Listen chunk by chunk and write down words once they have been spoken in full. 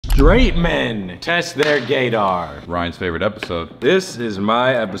Straight men test their gaydar. Ryan's favorite episode. This is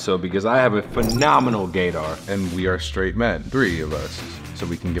my episode because I have a phenomenal gaydar. And we are straight men, 3 of us, so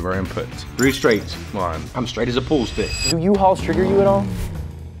we can give our input. 3 straight. Come on. I'm straight as a pool stick. Do U-Hauls trigger you at all?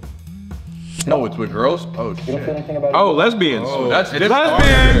 No, it's with girls? Oh, shit. Oh, lesbians. Oh, that's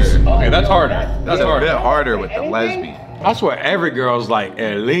lesbians. Okay, that's harder. That's a bit harder with the lesbian. I swear every girl's like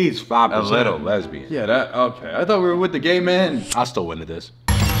at least 5%. A little lesbian. Yeah, that, okay. I thought we were with the gay men. I still win at this.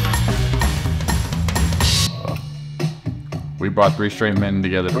 We brought 3 straight men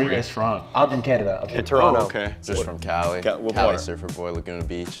together. Where are you guys from? I'm from Canada. In Toronto. Oh, okay. Just from Cali. What Cali part? surfer boy, Laguna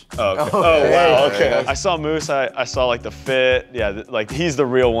Beach. Oh, okay. Oh, wow, okay. I saw Moose, I saw like the fit. Yeah, like he's the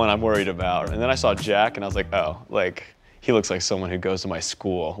real one I'm worried about. And then I saw Jack and I was like, oh, like he looks like someone who goes to my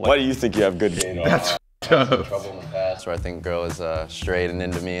school. Like, why do you think you have good gaydar? That's tough. Trouble in the past where I think a girl is straight and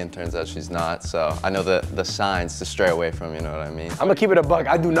into me and turns out she's not. So I know the signs to stray away from, you know what I mean? I'm gonna keep it a buck.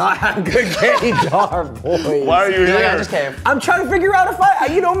 I do not have good gaydar, boys. Why are you here? I just came. I'm trying to figure out if I,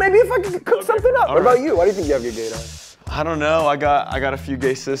 maybe if I could cook something up. What about you? Why do you think you have good gaydar? I don't know. I got a few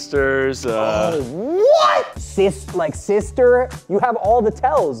gay sisters. What? Sister? You have all the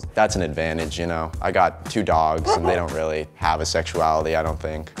tells. That's an advantage, you know. I got 2 dogs and they don't really have a sexuality, I don't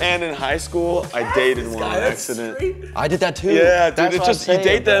think. And in high school, I dated one on accident. I did that too. Yeah, dude, That's it's what just I'm you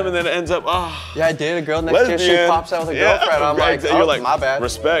saying, date them bro. and then it ends up, ah. Yeah, I dated a girl next year, she pops out with a girlfriend. I'm like, you're like, my bad.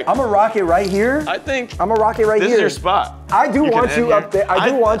 Respect. I'm a rocket right here. I think I'm a rocket right this here. is your spot. I do You want can you end up here. there. I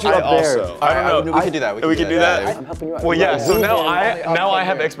do want you up there. Also, I don't know. We can do that. We can do that. I'm helping you out. Well, yeah. So now Now I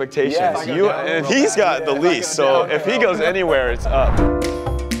have expectations. Yeah. You and he's got the least. So if he goes anywhere, it's up.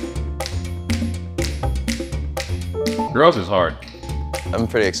 Girls is hard. I'm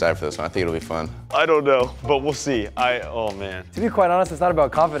pretty excited for this one. I think it'll be fun. I don't know, but we'll see. Oh man. To be quite honest, it's not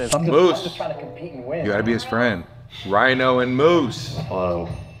about confidence. Moose. just trying to compete and win. You gotta be his friend. Rhino and Moose. Hello.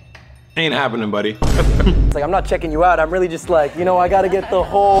 Ain't happening, buddy. It's like, I'm not checking you out. I'm really just like, I gotta get the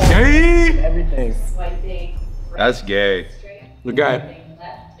whole Hey! everything. That's gay. Look at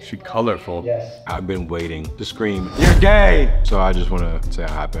She colorful. I've been waiting to scream, you're gay! So I just want to say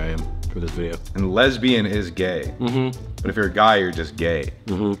how happy I am for this video. And lesbian is gay. But if you're a guy, you're just gay.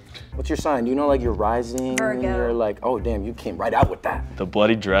 What's your sign? Do you know like you're rising? Virgo. And you're like, oh damn, you came right out with that. The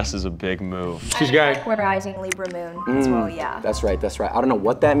bloody dress is a big move. She's gay. We're rising Libra moon as well, yeah. That's right. I don't know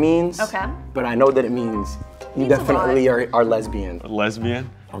what that means. Okay. But I know that it means you Means a definitely are lesbian. Lesbian?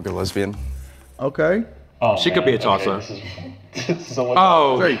 I'll go lesbian. Okay. Oh, She could be a tosser. So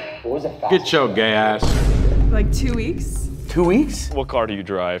Oh, Great. get your gay ass. Like 2 weeks. 2 weeks? what car do you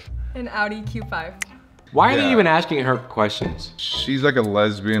drive? An Audi Q5. Why are Yeah. they even asking her questions? She's like a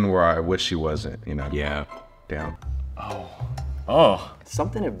lesbian where I wish she wasn't, you know? Yeah. Down. Oh.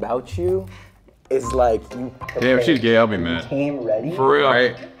 Something about you is like you Damn, if she's gay, I'll be mad. came ready. For real.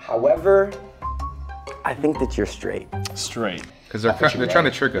 Right? However, I think that you're straight. Straight. Because they're trying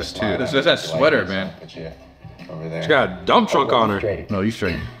to trick us too. That's that sweater, man. Over there. She got a dump truck on her. No, you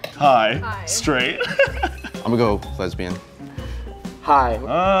straight. Hi. Straight. I'm gonna go lesbian. Hi.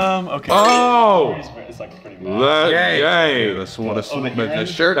 Okay. Oh! It's like pretty Gay. The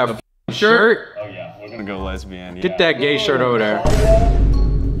shirt. That shirt. Oh yeah, we're gonna go lesbian. Yeah. Get that gay shirt over there.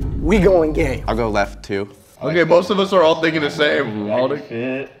 We going gay. I'll go left too. Okay, most of us are all thinking the same. All the,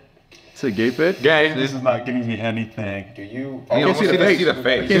 Fit. it's a gay fit? Gay. This is not giving me anything. Do you? You can't see the face.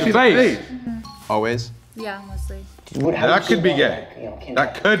 Can't Can't see the face. Always. Yeah, mostly. That could be gay.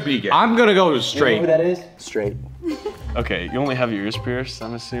 That could be gay. I'm gonna go You know who straight. that is? Straight. Okay, you only have your ears pierced,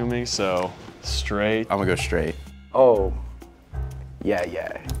 I'm assuming, so straight. I'm gonna go straight. Oh. Yeah.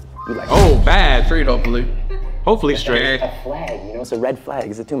 You like Oh, bad. Straight, hopefully. Hopefully straight. a flag, it's a red flag.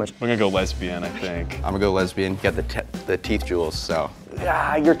 Is it too much? We're gonna go lesbian, I think. I'm gonna go lesbian. Got the teeth jewels, so.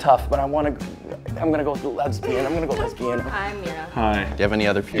 Ah, you're tough, but I'm gonna go with lesbian. I'm gonna go lesbian. I'm Mira. Hi. Do you have any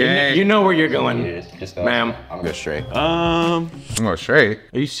other peers? Gay. You know where you're going, ma'am. I'm gonna go straight. I'm going straight.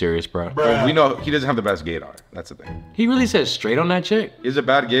 Are you serious, bro? Well, we know he doesn't have the best gaydar. That's the thing. He really said straight on that chick? He's a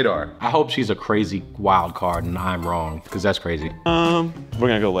bad gaydar. I hope she's a crazy wild card and I'm wrong, because that's crazy. We're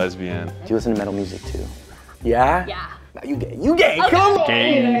gonna go lesbian. Do you listen to metal music too? Yeah? Yeah. Nah, you gay. You gay. Come on.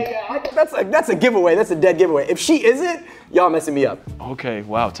 Gay. That's a giveaway. That's a dead giveaway. If she isn't, y'all messing me up. Okay,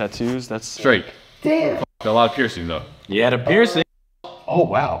 wow, tattoos, that's... Straight. Damn. Got a lot of piercing though. Yeah, the piercing Oh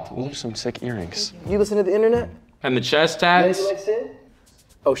wow, those are some sick earrings. You listen to the internet? and the chest tats.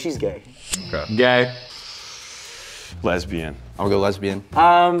 Oh, she's gay. Okay. Gay. Lesbian. I'll go lesbian.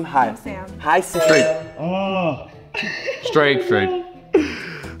 Hi. Sam. Hi, Sam. Straight.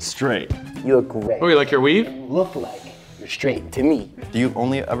 Straight. You look great. Oh, you like your weave? Look like You're straight to me. Do you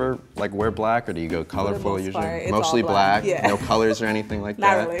only ever like wear black, or do you go colorful most usually? part, it's Mostly all black, yeah. No colors or anything like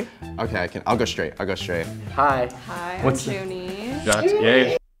Not that? really. Okay, I'll go straight. I'll go straight. Hi. Hi, I'm What's Junie. That's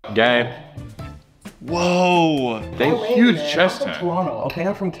gay. Gay. Whoa. They huge chest hair. Toronto. Okay,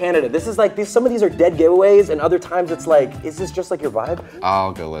 I'm from Canada. This is like some of these are dead giveaways, and other times it's like, is this just like your vibe?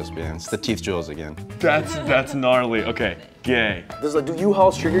 I'll go lesbian. It's the teeth jewels again. That's gnarly. Okay, gay. Does like, do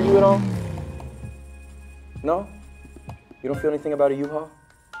U-Hauls trigger you at all? No? You don't feel anything about a U-Haul?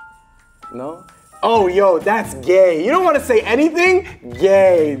 No? Oh, yo, that's gay. You don't want to say anything?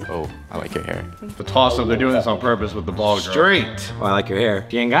 Gay. Oh, I like your hair. The toss up, they're doing this on purpose with the ball girl. Straight. Oh, I like your hair.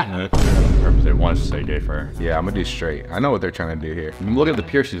 She ain't got none. Purpose, they want us to say gay for her. Yeah, I'm gonna do straight. I know what they're trying to do here. Look at the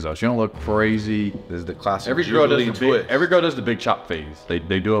piercings though. She don't look crazy. This is the classic Every girl does Jubilee the big, twist. every girl does the big chop phase. They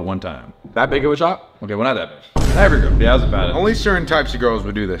do it one time. That big of a chop? Okay, well not that big. Not every girl. Yeah, that's about it. Only certain types of girls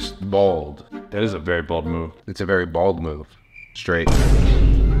would do this. Bald. That is a very bold move. It's a very bald move. Straight.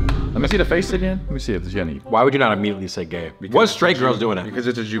 Let me see the face again. Let me see if there's any. Why would you not immediately say gay? What straight girls doing it? Because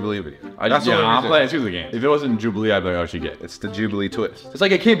it's a Jubilee video. That's the only I'm reason. playing through the game. If it wasn't Jubilee, I'd be like, oh, she gay. It's the Jubilee twist. It's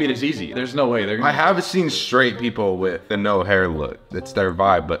like it can't be this easy. There's no way. They're I have seen straight people with the no hair look. It's their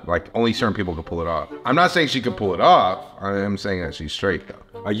vibe, but like only certain people can pull it off. I'm not saying she could pull it off. I am saying that she's straight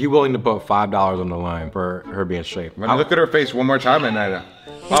though. Are you willing to put $5 on the line for her being straight? When I look at her face one more time and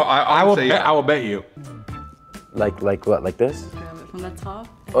I will say bet. yeah. I will bet you. Like what? Like this? Grab it from the top.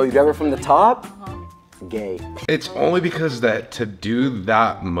 Oh, you grab it from the top? Gay. It's only because that to do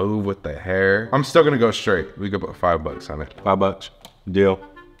that move with the hair, I'm still gonna go straight. We could put $5 on it. $5. Deal.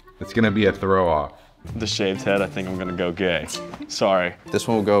 It's gonna be a throw off. The shaved head, I think I'm gonna go gay. Sorry. This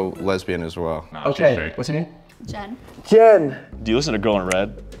one will go lesbian as well. Nah, she's Okay. straight. What's your name? Jen. Jen. Do you listen to Girl in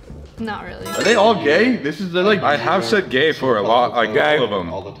Red? Not really. Are they all gay? They're like. I have said gay for a lot, like all of them.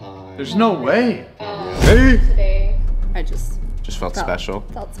 the time. There's no way. Hey, Today, I just Felt special.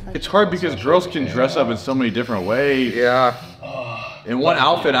 felt special. It's hard because girls can dress up in so many different ways. yeah. In one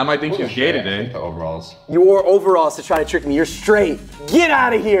outfit, I might think she's gay today. The overalls. You wore overalls to try to trick me. You're straight. Get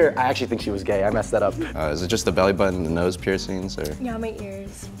out of here. I actually think she was gay. I messed that up. Is it just the belly button, the nose piercings, or Yeah, my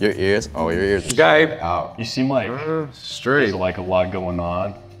ears. your ears? Oh, your ears. Gay. Out. You seem like Straight. there's like a lot going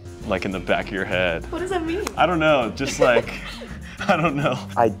on, like in the back of your head. What does that mean? I don't know, just like, I don't know.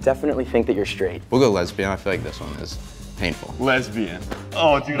 I definitely think that you're straight. We'll go lesbian. I feel like this one is painful. Lesbian.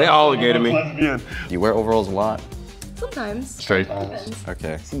 Oh, dude. They all gay to me. Lesbian. Do you wear overalls a lot? Sometimes. Straight.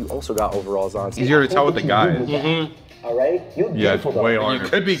 Okay. See, you also got overalls on. See, Easier to tell with the guys. all right? You're Yeah, it's beautiful, though. way You harder.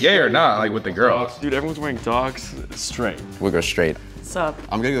 could be gay or not, like with the girls. Dude, everyone's wearing dogs. Straight. We'll go straight. Sup?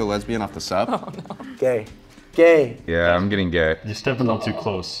 I'm gonna go lesbian off the sub. Gay. Gay. Yeah, I'm getting gay. You're stepping up too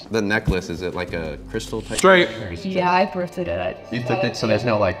close. The necklace, is it like a crystal type? Straight. Yeah, I thrifted it. You took it, so there's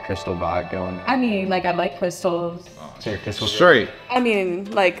no like crystal vibe going. I mean, like I like crystals. So your crystal. Straight. I mean,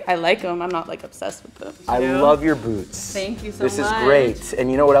 like, I like them. I'm not, like, obsessed with them. I love your boots. Thank you so This much. is great.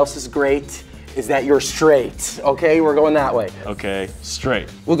 And you know what else is great? Is that you're straight. Okay, we're going that way. Okay, straight.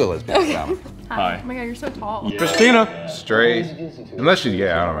 We'll go lesbian for that one. Hi. Oh my god, you're so tall. Christina. Straight. Unless she's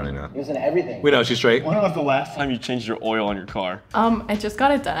gay, I don't really know. Using everything. We know she's straight. When was the last time you changed your oil on your car? I just got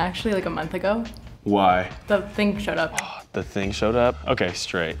it done actually like a month ago. Why? The thing showed up. The thing showed up? Okay,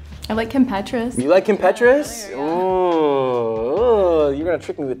 straight. I like Kim Petras. You like Kim Petras? Oh, you're gonna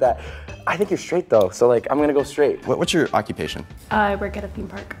trick me with that. I think you're straight though, so like I'm gonna go straight. What's your occupation? I work at a theme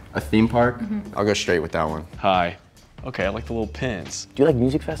park. A theme park? I'll go straight with that one. Hi. Okay, I like the little pins. Do you like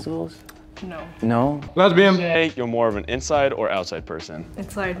music festivals? No. No? Lesbian. Hey, you're more of an inside or outside person?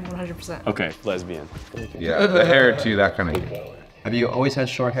 Inside 100%. Okay, lesbian. Yeah, the hair too, that kind of. Have you always had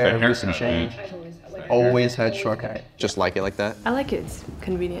short hair? Recent change? Always had short hair. Just like it like that? I like it. It's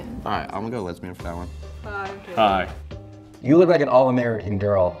convenient. All right, I'm gonna go lesbian for that one. Hi. You look like an all-American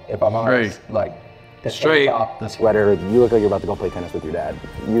girl, if I'm honest. Like, the Straight. top, The sweater, you look like you're about to go play tennis with your dad.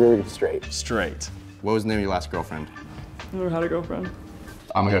 You're straight. Straight. What was the name of your last girlfriend? Never had a girlfriend.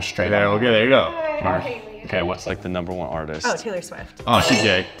 I'm gonna go straight. There, okay, there you go. Okay, what's like the #1 artist? Oh, Taylor Swift. Oh, she's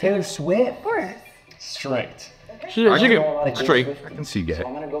gay. Taylor Swift? Straight. She can straight. I can see gay.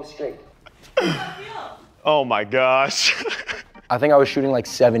 I'm gonna go straight. Oh my gosh. I think I was shooting like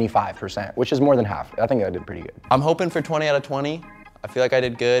 75%, which is more than half. I think I did pretty good. I'm hoping for 20 out of 20. I feel like I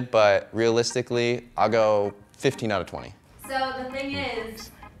did good, but realistically, I'll go 15 out of 20. So the thing is,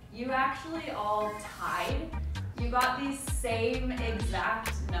 you actually all tied. You got the same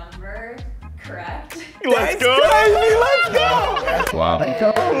exact number correct. Let's go. Wow.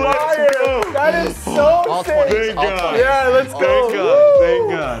 That is so All sick. 20s, all 20s. Yeah, let's go.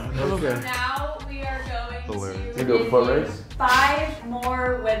 Thank God. Thank God. Now we are going to They do a foot race? 5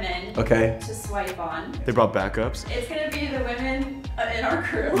 more women Okay. to swipe on. They brought backups. It's gonna be the women in our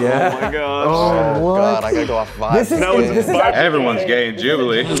crew. Yeah. Oh my gosh. Oh, God, I gotta go off vibes. This is Everyone's gay in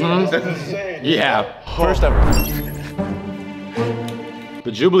Jubilee. Yeah. First ever.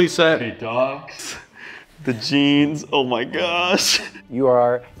 The Jubilee set. Hey, dogs. The jeans. Oh my gosh. You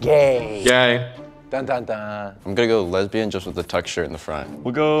are gay. Gay. Dun dun dun. I'm gonna go lesbian just with the tuck shirt in the front.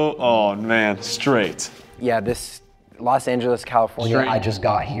 We'll go, oh man, straight. Yeah, this Los Angeles, California, Straight. I just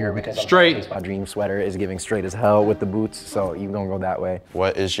got here because Straight. my dream sweater is giving straight as hell with the boots, so you're gonna go that way.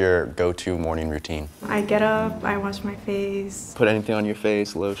 What is your go-to morning routine? I get up, I wash my face. Put anything on your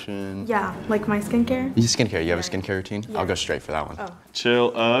face, lotion? Yeah, like my skincare. Skincare, you have a skincare routine? I'll go straight for that one.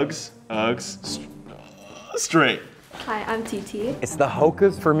 Chill, Uggs, straight. Hi, I'm TT. It's the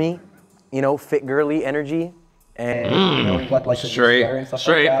hokas for me, you know, fit girly energy, and you know, like the Straight. sweater and stuff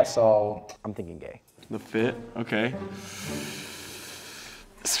Straight. like that, so I'm thinking gay. The fit, okay.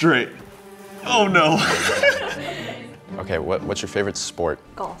 Straight. Oh no. Okay, what's your favorite sport?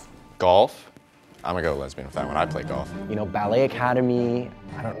 Golf. Golf? I'm gonna go lesbian with that one. I play golf. You know, ballet academy,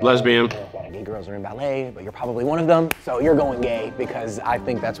 I don't know. Lesbian. if a lot of gay girls are in ballet, but you're probably one of them, so you're going gay because I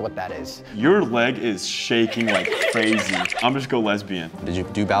think that's what that is. Your leg is shaking like crazy. I'm just go lesbian. Did you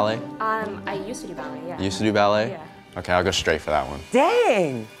do ballet? I used to do ballet, yeah. You used to do ballet? Yeah. Okay, I'll go straight for that one.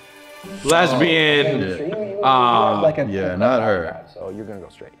 Dang! Lesbian. Yeah, not her. So you're gonna go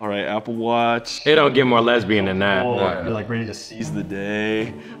straight. All right, Apple Watch. It don't get more lesbian than that. You're like ready to seize the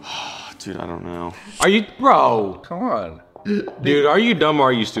day. Dude, I don't know. Are you, bro? Come on. Dude, are you dumb or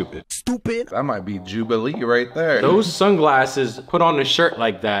are you stupid? That might be Jubilee right there. Those sunglasses put on a shirt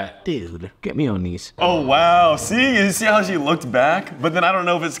like that. Dude, get me on these. Oh wow, you see how she looked back? But then I don't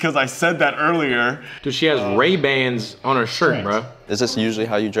know if it's because I said that earlier. Dude, she has Ray-Bans on her shirt, bro. Is this usually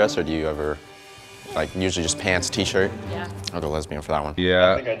how you dress, or do you ever, like, usually just pants, t-shirt? Yeah. I'll go lesbian for that one.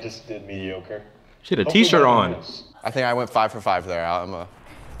 Yeah. I just did mediocre. She had a t-shirt on. I think I went 5 for 5 there. I'm gonna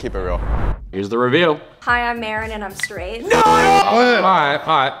keep it real. Here's the reveal. Hi, I'm Marin and I'm straight. All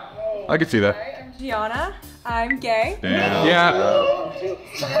right. I can see that. I'm Gianna. I'm gay. Damn. Yeah.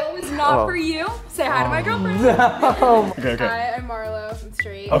 That was not for you. Say hi to my girlfriend. Okay. Hi, I'm Marlo. I'm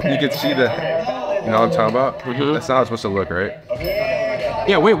straight. You can see the, you know what I'm talking about? That's not how it's supposed to look, right?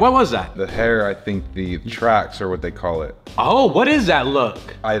 Yeah, wait, what was that? The hair, I think the tracks are what they call it. Oh, what is that look?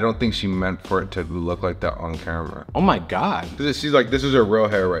 I don't think she meant for it to look like that on camera. Oh my God. She's like, this is her real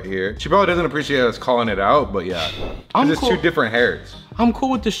hair right here. She probably doesn't appreciate us calling it out, but yeah. I'm Because it's cool. 2 different hairs. I'm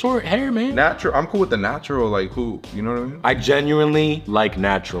cool with the short hair, man. Natural, I'm cool with the natural, like who, you know what I mean? I genuinely like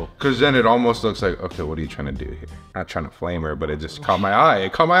natural. Because then it almost looks like, okay, what are you trying to do here? Not trying to flame her, but it just caught my eye.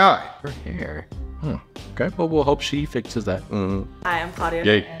 It caught my eye. Her hair. Okay, well, we'll hope she fixes that. Hi, I'm Claudia.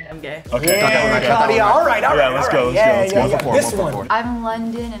 Yay. And I'm gay. Okay. Claudia, all right. Yeah, let's go. This one. I'm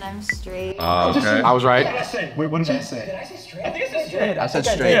London and I'm straight. Okay. I was right. Wait, what did I say? I said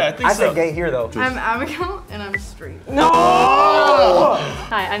straight. Yeah, I think I so. said gay here though. I'm Abigail and I'm straight.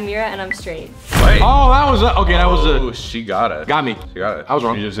 Hi, I'm Mira and I'm straight. Oh, that was a, okay, that was Oh, a, she got it. got me. She got it. I was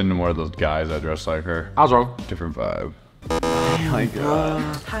wrong. You're just into more of those guys that dress like her. I was wrong. Different vibe. Hi,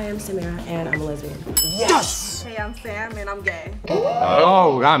 I'm Samira and I'm a lesbian. Yes! Hey, I'm Sam and I'm gay.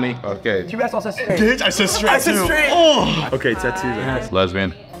 Oh, got me. Okay. You guys all said straight. I said straight too. Oh. Okay, tattoo then.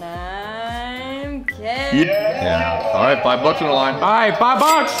 Lesbian. And I'm gay. Yeah. All right, $5 on the line. All right,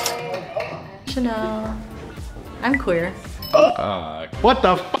 $5. Chanel. I'm queer. What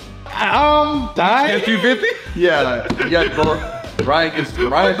the f? Die? 250? Yeah, both. Ryan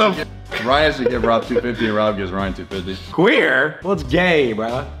has to give Rob 250 and Rob gives Ryan 250. Queer? Well, it's gay,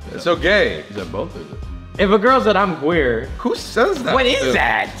 bro. It's so gay. Is that both, is it? If a girl said I'm queer, Who says that? what is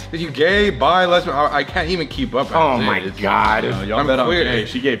that? Are you gay, bi, lesbian? I can't even keep up. Oh my God. Y'all I'm bet on queer. gay.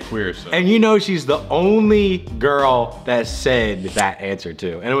 She gave queer, so. And you know she's the only girl that said that answer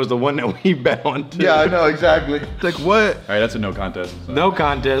too. And it was the one that we bet on too. Yeah, I know, exactly. It's like, what? All right, that's a no contest. So. No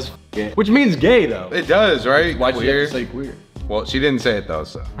contest. Which means gay though. It does, right? Why'd you Queer. have to say queer? Well, she didn't say it though,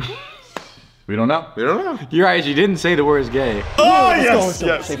 so. We don't know. We don't know. You're right, she didn't say the words gay. Oh, yes.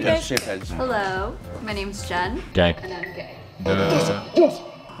 Shape heads. Hello, my name's Jen. Gay. And I'm gay.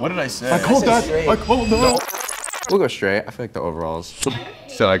 What did I say? We'll go straight. I feel like the overalls.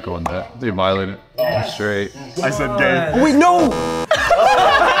 Said I go on that. They violated it. Straight. I said gay. Wait, no!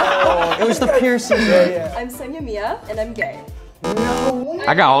 It was the piercing. I'm Sonia Mia and I'm gay.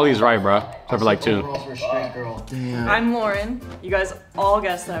 I got all these right, bro. Except for like 2. I'm Lauren. You guys all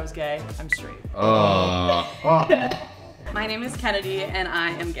guessed that I was gay. I'm straight. My name is Kennedy and I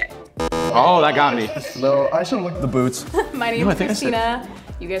am gay. Oh, that got me. No, I should look at the boots. My name is Christina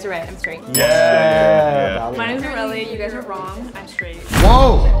You guys are right. I'm straight. Yeah. My name's Morelli. You guys are wrong. I'm straight.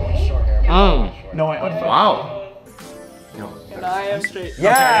 Whoa! No, wait. Wow. And I am straight.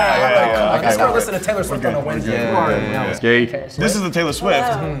 Yeah. I just gotta listen to Taylor Swift on a Wednesday. Gay. This is the Taylor Swift.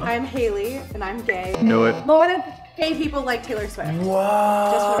 I'm Haley, and I'm gay. Knew it. A lot of gay people like Taylor Swift.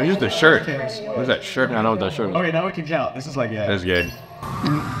 Wow. I used the shirt. What is that shirt? I know what that shirt is. Okay, now we can count. This is like, yeah. That's gay.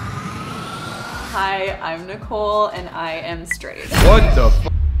 Hi, I'm Nicole, and I am straight. What the f?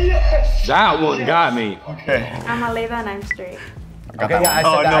 That one got me. Okay. I'm Aleva, and I'm straight. Okay, yeah, I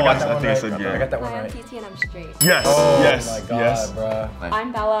said that. I got that one I think I right. said yeah. I got that one Hi, I'm right. PT and I'm straight. Yes. Oh yes. my God, yes. bro.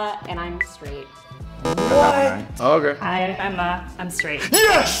 I'm Bella and I'm straight. Okay. Hi, I'm Emma. I'm straight.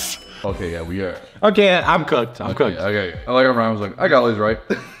 Yes. Okay, yeah, we are. Okay, I'm cooked. I'm cooked. Okay. I like how Ryan was like, I got Liz right.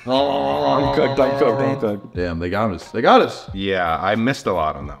 I'm cooked. I'm cooked. I'm cooked. Damn, they got us. They got us. Yeah, I missed a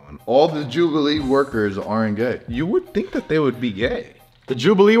lot on that one. All the Jubilee workers aren't gay. You would think that they would be gay. The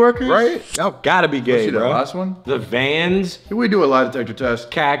Jubilee workers? Right. Y'all gotta be gay, See bro. the last one? The Vans, Did we do a lie detector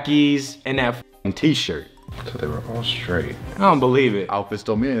test? khakis, and that f***ing t-shirt. So they were all straight. I don't believe it. Outfits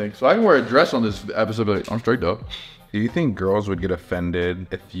don't mean anything. So I can wear a dress on this episode, but like, I'm straight though. Do you think girls would get offended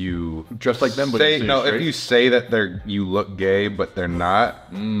if you Dress like them, but say you no? straight? If you say that you look gay, but they're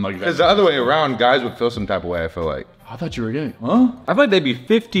not, like because the other way around, guys would feel some type of way. I feel like. I thought you were gay. Huh? I feel like they'd be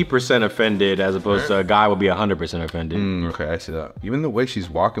 50% offended as opposed to a guy would be 100% offended. Okay, I see that. Even the way she's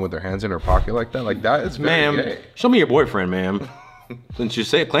walking with her hands in her pocket like that is very Ma'am, gay. show me your boyfriend, ma'am. Since you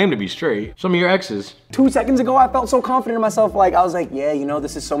claim to be straight, show me your exes. 2 seconds ago, I felt so confident in myself. Like, I was like, yeah, you know,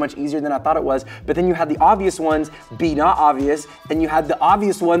 this is so much easier than I thought it was. But then you had the obvious ones be not obvious. Then you had the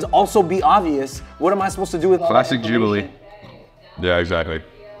obvious ones also be obvious. What am I supposed to do with all that Classic Jubilee. information? Yeah, exactly.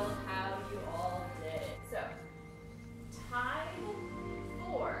 How you all did. So, tied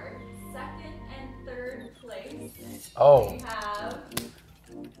for second and third place. Oh. We have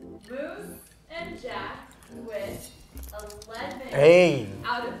Moose and Jack with 11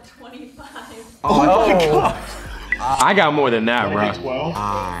 out of 25. Oh my God. I got more than that, bro.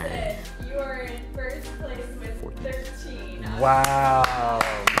 You are in first place with 13. Wow.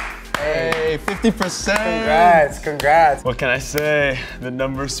 Hey, 50%. Congrats. What can I say? The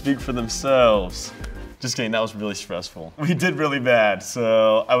numbers speak for themselves. Just kidding, that was really stressful. We did really bad,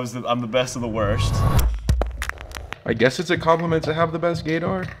 so I'm the best of the worst. I guess it's a compliment to have the best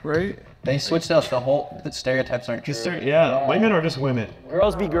Gaydar, right? They switched us. The stereotypes aren't true. Yeah, women or just women?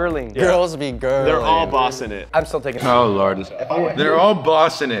 Girls be girling. Yeah. Girls be girls. They're all bossing it. I'm still taking it. Oh, Lord. They're all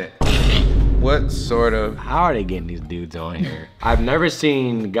bossing it. What sort of? How are they getting these dudes on here? I've never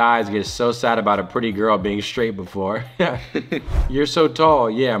seen guys get so sad about a pretty girl being straight before. You're so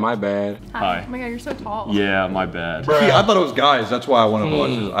tall. Yeah, my bad. Hi. Oh my God, you're so tall. Yeah, my bad. See, I thought it was guys. That's why I wanted to watch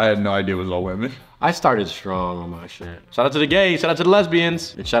this. I had no idea it was all women. I started strong on my shit. Shout out to the gays, shout out to the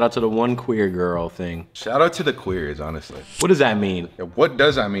lesbians, and shout out to the one queer girl thing. Shout out to the queers, honestly. What does that mean? Yeah, what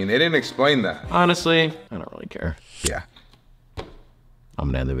does that mean? They didn't explain that. Honestly, I don't really care. Yeah. I'm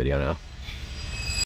gonna end the video now.